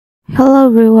Hello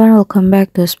everyone, welcome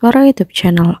back to Spara YouTube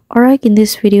channel. Alright, in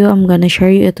this video I'm gonna show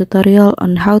you a tutorial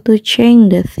on how to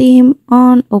change the theme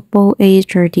on Oppo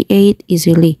A38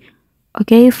 easily.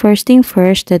 Okay, first thing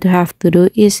first that you have to do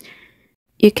is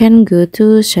you can go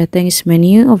to settings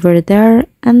menu over there,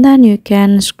 and then you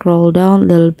can scroll down a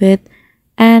little bit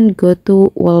and go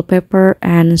to wallpaper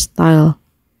and style.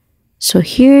 So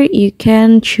here you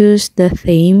can choose the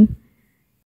theme,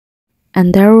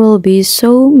 and there will be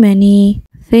so many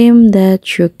theme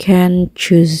that you can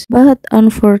choose, but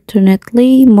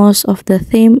unfortunately most of the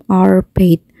theme are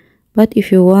paid. But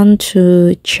if you want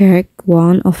to check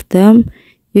one of them,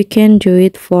 you can do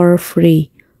it for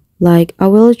free. Like I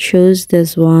will choose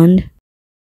this one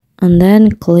and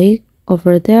then click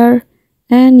over there,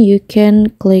 and you can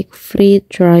click free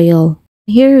trial.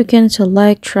 Here you can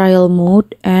select trial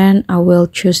mode, and I will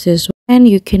choose this one, and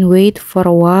you can wait for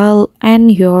a while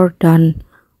and you're done.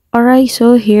 Alright,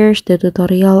 so here's the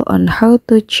tutorial on how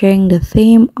to change the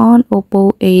theme on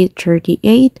Oppo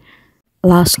A38.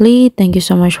 Lastly, thank you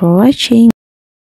so much for watching.